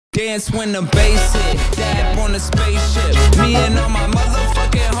Dance when the bass hit, dab on the spaceship. Me and all my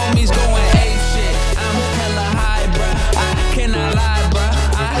motherfucking homies going ape shit. I'm hella high, bruh, I cannot lie, bruh.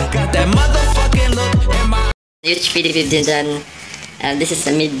 I got that motherfucking look in my nEUSCH PD1510. This is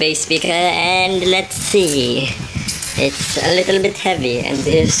a mid-bass speaker, and let's see. It's a little bit heavy, and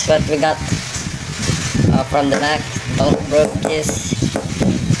this is what we got from the back. Don't broke this.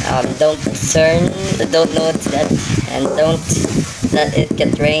 Don't note that, and don't let it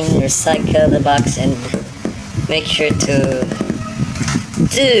get rain. Recycle the box and make sure to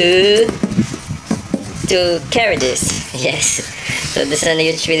carry this. Yes. So this is a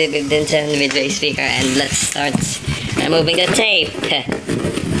nEUSCH PD1510 mid-bass speaker, and let's start removing the tape.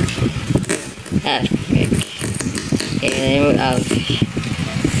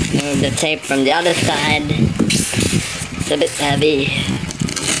 Remove the tape from the other side. It's a bit heavy.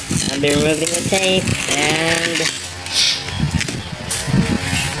 I'll be removing the tape, and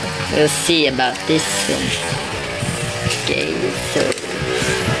we'll see about this one. Okay, so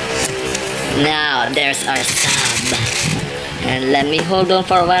now there's our sub. And let me hold on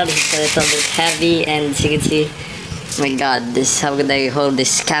for a while. This is a little bit heavy, and as you can see, oh my god, how could I hold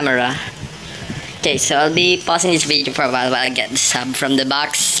this camera? Okay, so I'll be pausing this video for a while I get the sub from the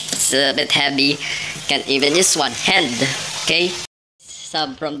box. It's a bit heavy. Can't even use one hand. Okay,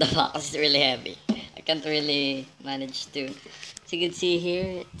 sub from the box is really heavy. I can't really manage to. As you can see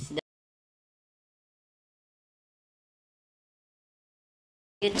here, it's the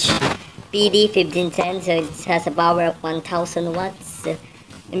PD1510, so it has a power of 1000 watts,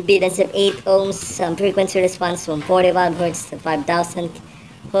 impedance of 8 ohms, frequency response from 45 Hz to 5000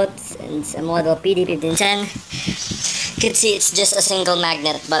 Hz, and it's a model PD1510. You can see it's just a single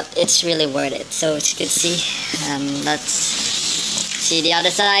magnet, but it's really worth it. So as you can see, let's see the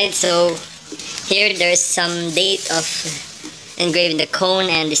other side. So here there's some date of engraved in the cone,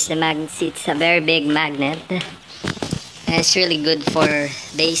 and this is the magnet. See, it's a very big magnet. And it's really good for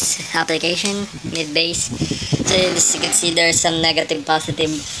bass application, mid-bass. So as you can see, there's some negative,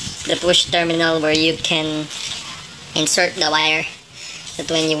 positive, the push terminal where you can insert the wire that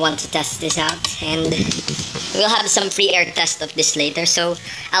when you want to test this out. And we'll have some free air test of this later. So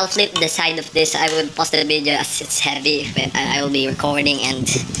I'll flip the side of this. I will pause the video as it's heavy, but I will be recording and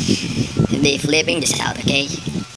be flipping this out, okay?